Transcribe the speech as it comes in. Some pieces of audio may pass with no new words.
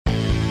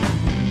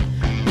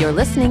You're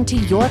listening to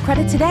Your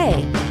Credit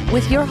Today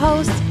with your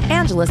host,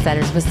 Angela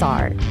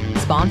Setters-Vissard,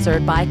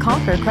 sponsored by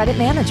Conquer Credit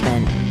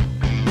Management.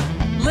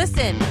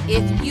 Listen,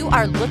 if you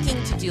are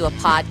looking to do a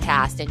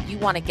podcast and you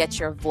want to get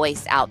your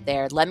voice out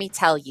there, let me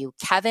tell you,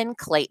 Kevin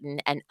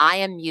Clayton and I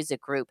Am Music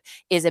Group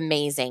is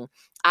amazing.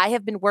 I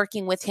have been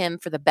working with him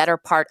for the better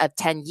part of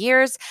 10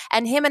 years,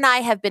 and him and I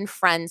have been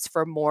friends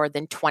for more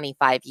than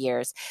 25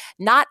 years.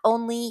 Not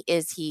only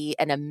is he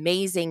an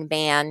amazing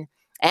man,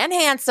 and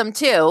handsome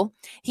too,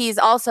 he's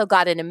also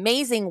got an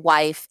amazing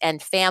wife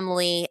and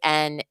family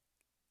and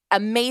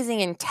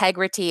amazing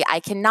integrity. I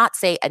cannot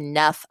say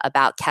enough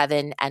about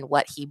Kevin and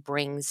what he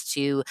brings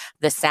to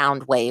the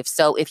sound wave.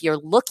 So if you're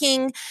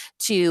looking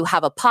to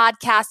have a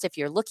podcast, if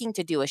you're looking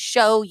to do a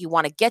show, you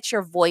want to get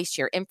your voice,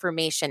 your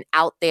information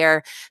out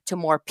there to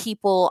more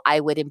people, I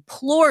would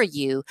implore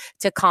you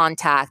to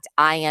contact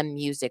I Am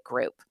Music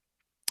Group.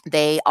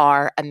 They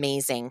are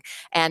amazing.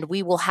 And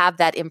we will have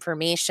that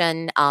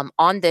information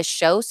on this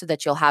show so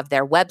that you'll have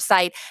their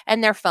website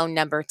and their phone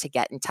number to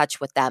get in touch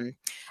with them.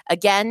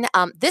 Again,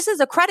 this is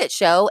a credit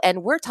show,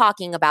 and we're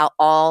talking about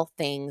all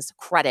things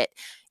credit.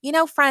 You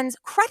know, friends,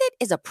 credit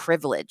is a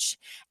privilege.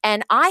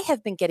 And I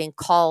have been getting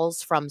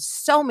calls from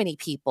so many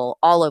people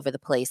all over the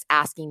place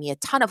asking me a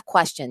ton of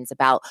questions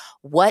about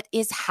what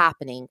is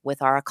happening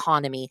with our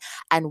economy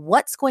and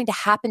what's going to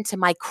happen to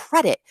my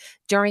credit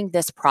during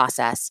this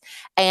process.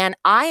 And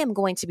I am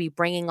going to be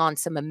bringing on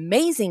some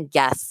amazing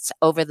guests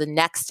over the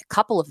next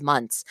couple of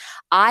months.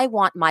 I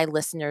want my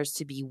listeners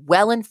to be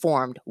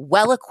well-informed,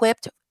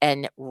 well-equipped,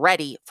 and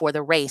ready for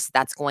the race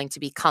that's going to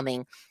be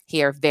coming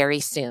here very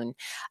soon.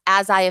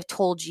 As I have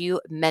told you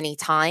many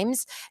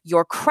times,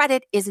 your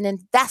credit is an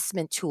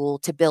investment tool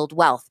to build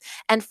wealth.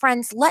 And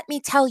friends, let me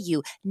tell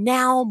you,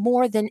 now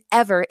more than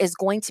ever is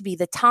going to be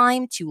the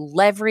time to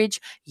leverage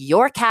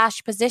your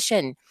cash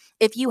position.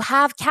 If you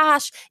have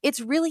cash, it's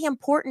really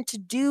important to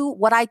do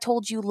what I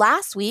told you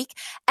last week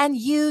and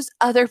use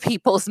other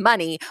people's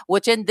money,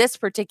 which in this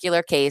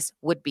particular case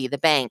would be the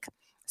bank.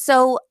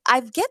 So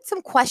I've get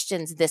some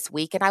questions this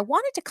week, and I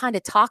wanted to kind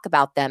of talk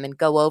about them and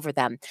go over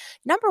them.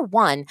 Number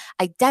one,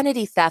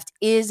 identity theft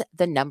is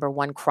the number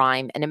one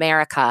crime in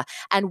America.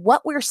 And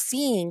what we're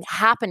seeing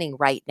happening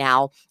right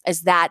now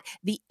is that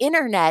the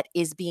internet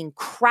is being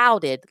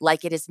crowded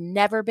like it has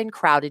never been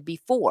crowded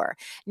before.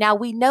 Now,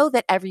 we know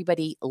that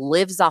everybody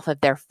lives off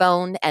of their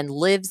phone and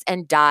lives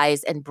and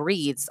dies and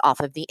breathes off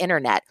of the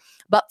internet.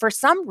 But for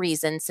some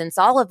reason, since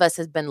all of us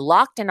have been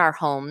locked in our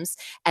homes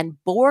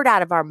and bored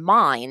out of our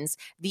minds,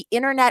 the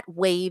internet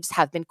waves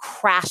have been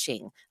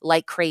crashing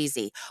like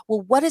crazy.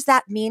 Well, what does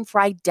that mean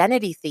for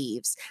identity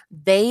thieves?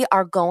 They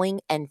are going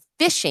and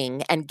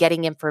phishing and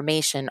getting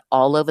information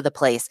all over the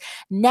place.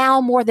 Now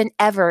more than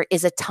ever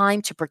is a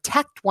time to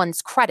protect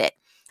one's credit.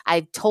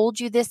 I've told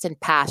you this in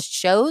past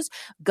shows.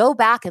 Go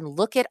back and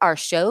look at our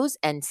shows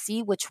and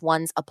see which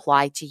ones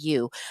apply to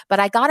you. But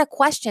I got a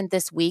question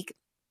this week.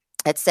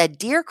 It said,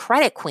 "Dear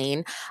Credit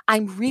Queen,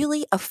 I'm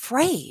really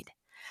afraid.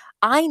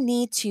 I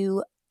need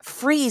to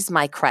freeze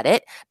my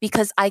credit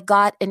because I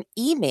got an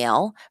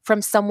email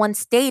from someone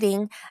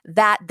stating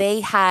that they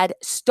had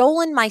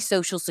stolen my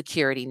social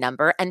security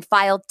number and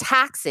filed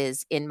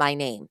taxes in my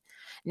name."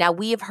 Now,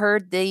 we have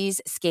heard these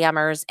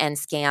scammers and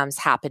scams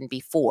happen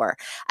before.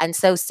 And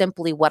so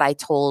simply what I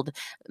told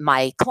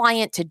my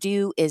client to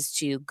do is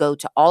to go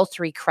to all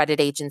three credit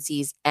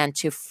agencies and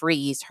to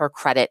freeze her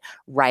credit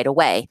right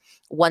away.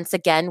 Once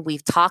again,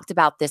 we've talked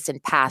about this in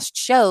past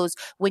shows.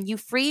 When you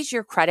freeze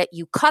your credit,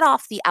 you cut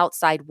off the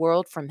outside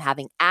world from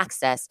having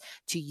access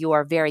to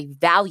your very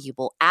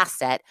valuable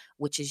asset,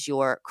 which is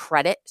your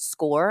credit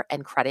score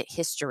and credit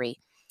history.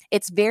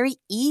 It's very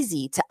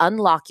easy to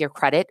unlock your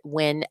credit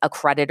when a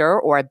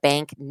creditor or a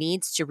bank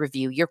needs to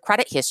review your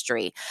credit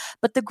history.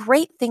 But the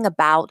great thing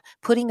about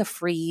putting a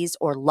freeze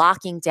or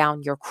locking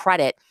down your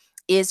credit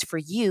is for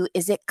you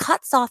is it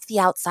cuts off the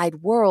outside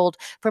world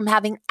from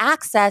having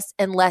access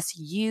unless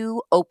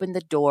you open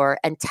the door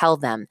and tell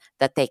them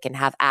that they can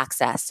have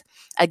access.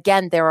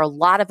 Again, there are a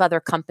lot of other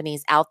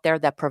companies out there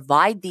that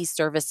provide these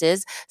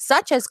services,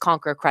 such as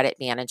Conquer Credit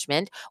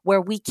Management,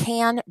 where we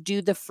can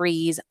do the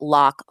freeze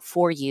lock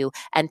for you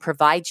and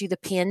provide you the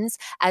PINs,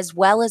 as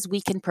well as we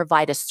can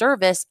provide a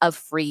service of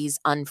freeze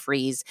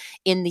unfreeze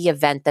in the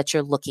event that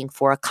you're looking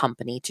for a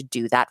company to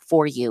do that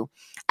for you.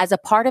 As a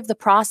part of the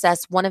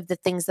process, one of the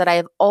things that I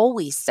have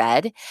always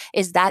said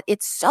is that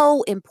it's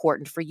so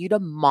important for you to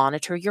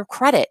monitor your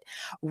credit.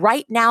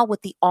 Right now,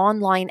 with the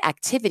online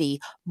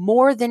activity,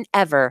 more than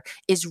ever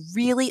is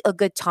really a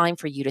good time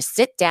for you to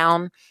sit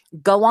down,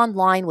 go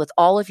online with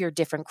all of your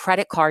different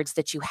credit cards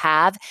that you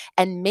have,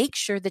 and make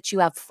sure that you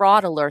have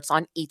fraud alerts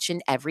on each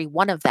and every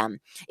one of them.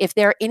 If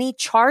there are any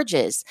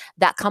charges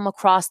that come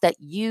across that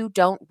you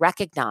don't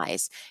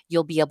recognize,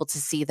 you'll be able to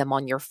see them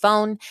on your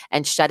phone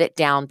and shut it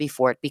down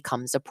before it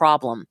becomes a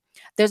problem.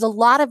 There's a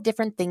lot of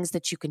different things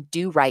that you can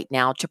do right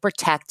now to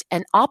protect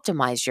and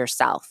optimize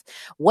yourself.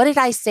 What did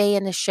I say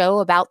in the show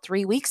about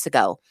 3 weeks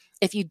ago?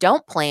 If you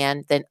don't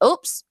plan, then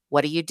oops,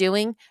 what are you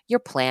doing? You're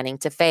planning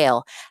to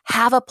fail.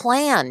 Have a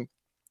plan.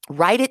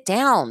 Write it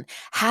down.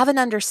 Have an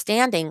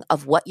understanding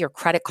of what your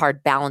credit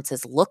card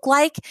balances look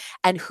like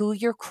and who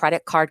your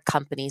credit card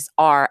companies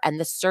are and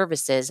the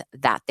services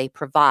that they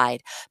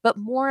provide. But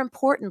more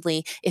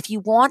importantly, if you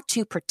want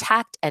to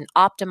protect and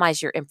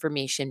optimize your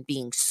information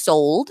being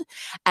sold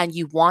and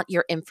you want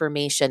your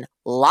information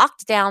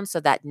locked down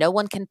so that no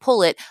one can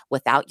pull it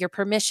without your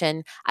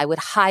permission, I would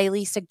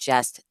highly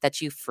suggest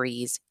that you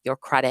freeze your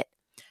credit.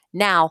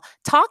 Now,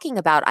 talking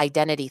about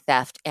identity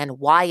theft and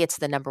why it's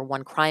the number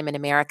one crime in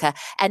America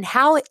and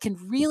how it can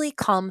really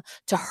come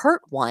to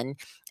hurt one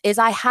is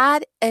I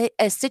had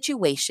a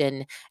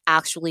situation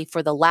actually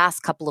for the last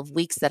couple of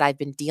weeks that I've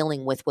been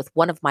dealing with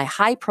one of my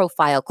high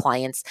profile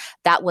clients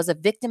that was a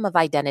victim of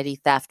identity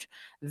theft,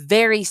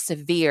 very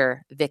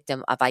severe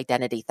victim of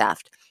identity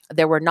theft.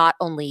 There were not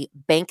only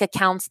bank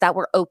accounts that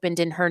were opened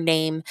in her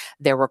name,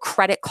 there were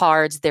credit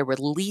cards, there were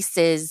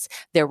leases,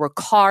 there were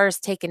cars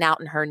taken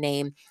out in her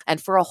name.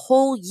 And for a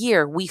whole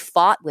year, we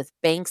fought with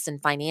banks and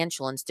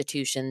financial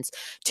institutions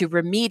to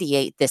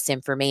remediate this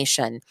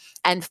information.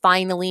 And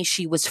finally,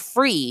 she was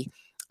free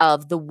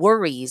of the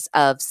worries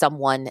of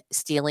someone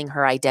stealing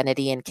her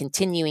identity and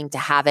continuing to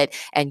have it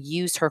and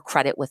use her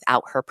credit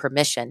without her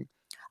permission.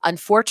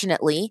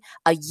 Unfortunately,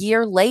 a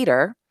year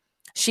later,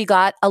 she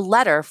got a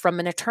letter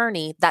from an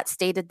attorney that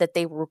stated that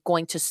they were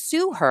going to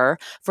sue her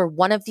for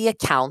one of the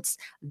accounts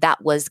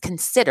that was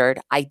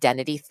considered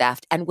identity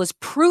theft and was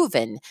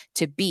proven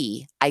to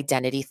be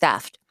identity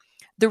theft.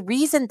 The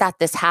reason that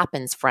this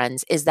happens,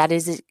 friends, is that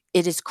it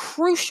is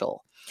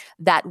crucial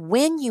that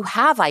when you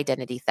have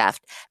identity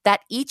theft, that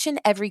each and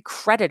every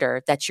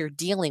creditor that you're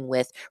dealing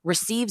with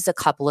receives a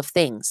couple of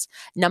things.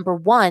 Number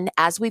one,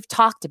 as we've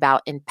talked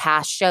about in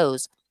past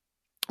shows,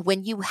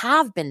 when you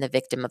have been the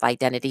victim of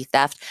identity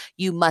theft,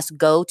 you must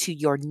go to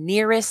your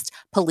nearest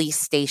police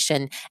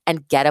station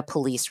and get a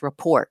police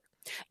report.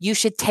 You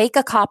should take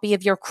a copy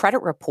of your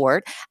credit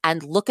report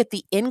and look at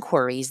the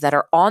inquiries that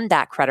are on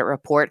that credit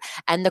report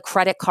and the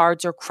credit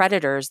cards or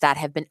creditors that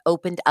have been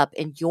opened up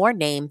in your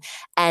name.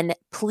 And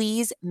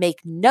please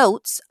make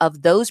notes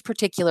of those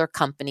particular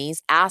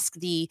companies. Ask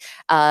the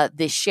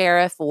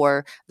sheriff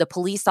or the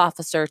police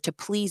officer to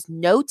please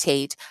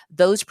notate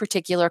those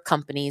particular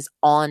companies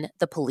on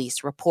the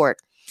police report.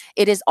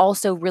 It is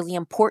also really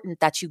important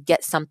that you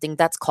get something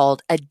that's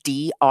called a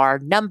DR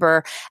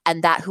number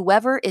and that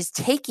whoever is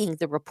taking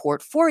the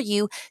report for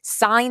you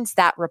signs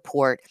that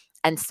report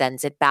and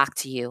sends it back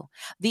to you.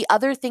 The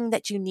other thing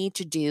that you need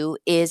to do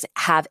is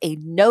have a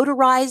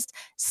notarized,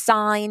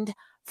 signed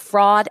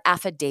fraud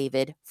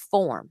affidavit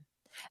form.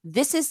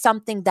 This is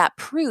something that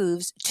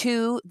proves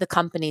to the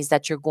companies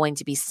that you're going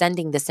to be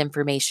sending this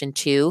information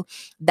to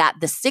that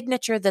the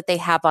signature that they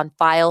have on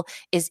file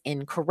is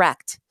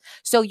incorrect.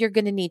 So you're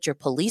going to need your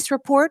police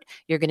report,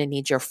 you're going to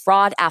need your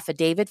fraud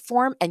affidavit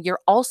form, and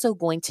you're also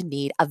going to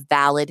need a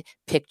valid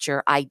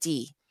picture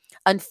ID.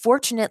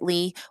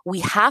 Unfortunately,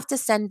 we have to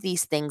send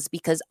these things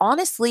because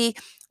honestly,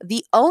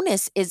 the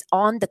onus is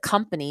on the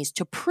companies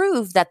to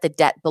prove that the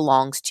debt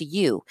belongs to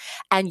you.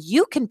 And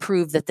you can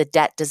prove that the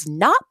debt does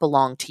not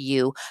belong to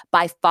you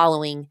by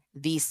following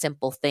these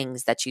simple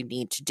things that you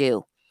need to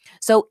do.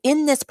 So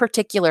in this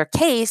particular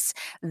case,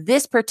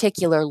 this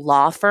particular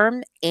law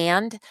firm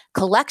and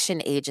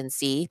collection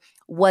agency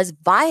was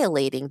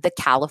violating the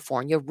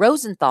California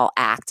Rosenthal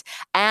Act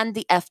and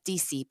the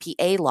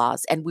FDCPA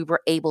laws, and we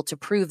were able to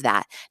prove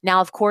that. Now,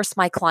 of course,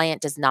 my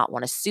client does not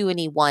want to sue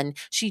anyone.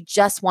 She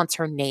just wants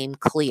her name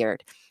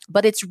cleared.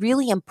 But it's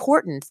really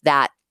important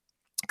that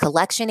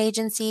collection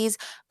agencies,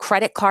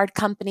 credit card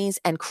companies,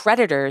 and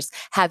creditors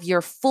have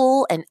your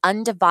full and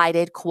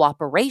undivided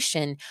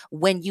cooperation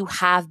when you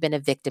have been a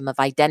victim of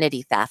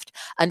identity theft.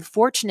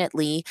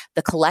 Unfortunately,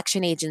 the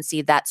collection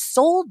agency that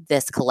sold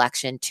this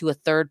collection to a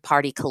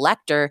third-party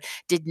collector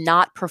did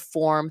not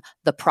perform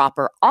the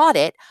proper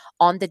audit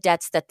on the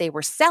debts that they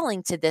were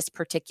selling to this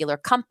particular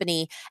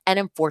company, and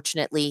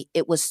unfortunately,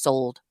 it was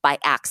sold by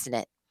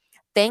accident.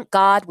 Thank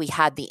God we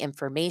had the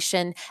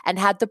information and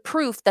had the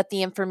proof that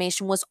the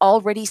information was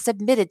already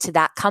submitted to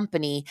that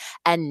company.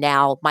 And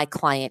now my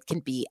client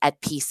can be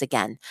at peace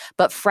again.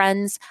 But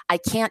friends, I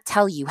can't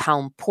tell you how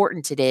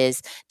important it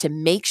is to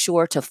make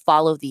sure to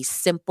follow these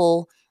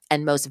simple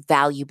and most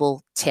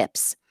valuable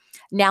tips.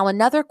 Now,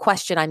 another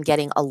question I'm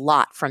getting a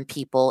lot from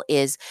people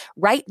is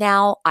right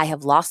now I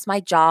have lost my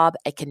job.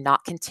 I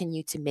cannot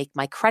continue to make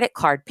my credit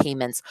card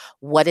payments.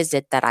 What is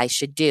it that I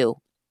should do?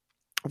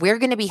 We're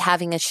going to be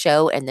having a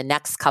show in the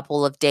next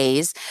couple of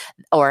days,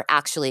 or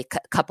actually a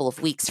couple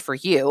of weeks for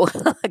you,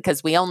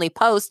 because we only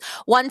post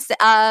once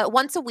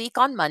a week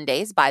on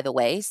Mondays, by the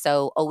way.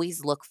 So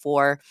always look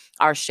for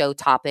our show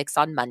topics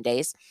on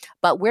Mondays.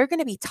 But we're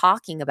going to be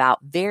talking about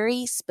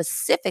very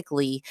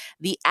specifically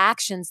the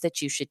actions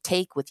that you should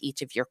take with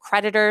each of your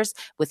creditors,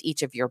 with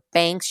each of your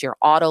banks, your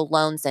auto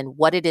loans, and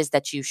what it is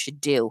that you should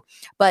do.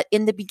 But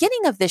in the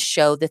beginning of this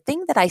show, the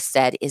thing that I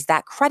said is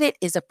that credit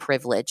is a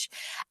privilege.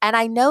 And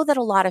I know that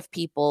a lot of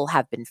people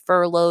have been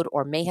furloughed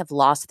or may have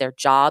lost their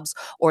jobs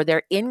or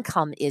their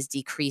income is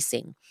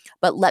decreasing.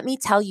 But let me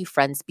tell you,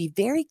 friends, be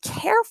very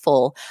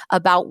careful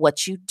about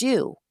what you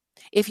do.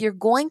 If you're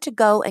going to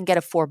go and get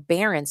a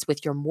forbearance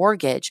with your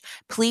mortgage,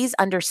 please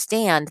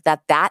understand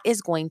that that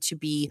is going to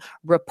be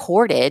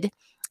reported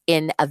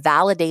in a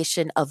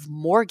validation of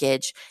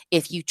mortgage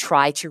if you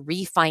try to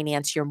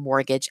refinance your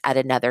mortgage at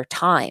another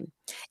time.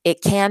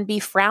 It can be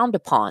frowned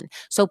upon.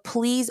 So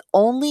please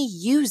only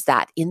use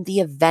that in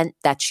the event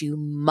that you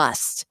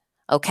must.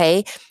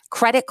 Okay.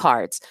 Credit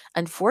cards.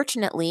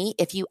 Unfortunately,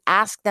 if you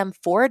ask them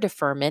for a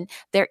deferment,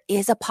 there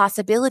is a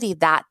possibility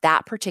that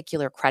that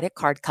particular credit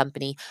card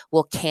company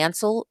will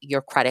cancel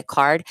your credit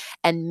card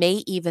and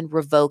may even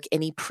revoke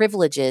any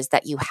privileges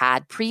that you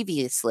had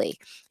previously.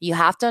 You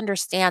have to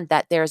understand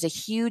that there's a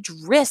huge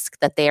risk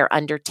that they are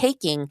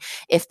undertaking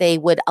if they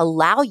would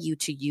allow you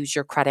to use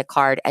your credit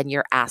card and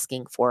you're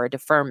asking for a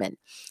deferment.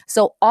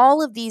 So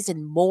all of these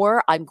and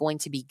more I'm going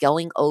to be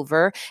going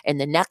over in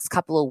the next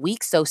couple of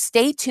weeks. So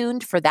stay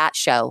tuned for that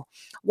show.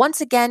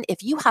 Once again,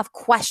 if you have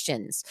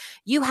questions,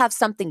 you have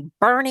something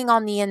burning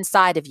on the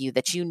inside of you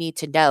that you need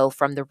to know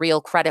from the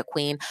Real Credit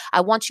Queen, I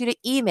want you to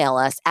email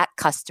us at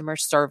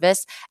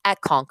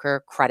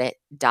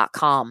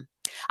customerservice@conquercredit.com.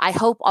 I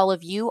hope all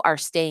of you are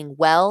staying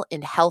well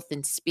in health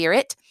and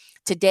spirit.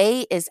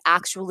 Today is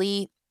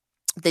actually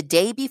the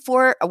day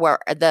before, or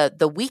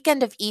the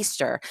weekend of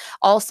Easter,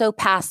 also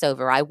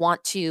Passover. I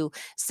want to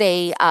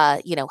say,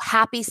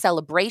 happy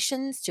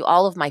celebrations to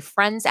all of my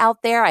friends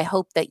out there. I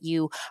hope that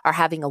you are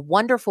having a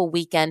wonderful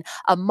weekend.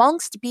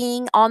 Amongst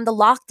being on the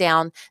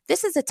lockdown,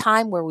 this is a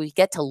time where we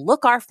get to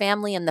look our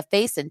family in the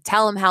face and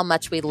tell them how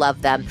much we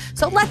love them.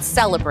 So let's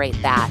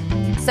celebrate that.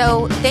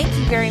 So thank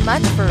you very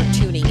much for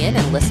tuning in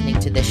and listening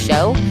to this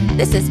show.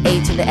 This is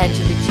A to the N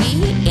to the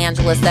G,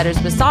 Angela Setters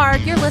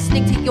Bassard. You're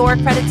listening to Your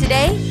Credit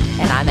Today,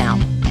 and I'm out.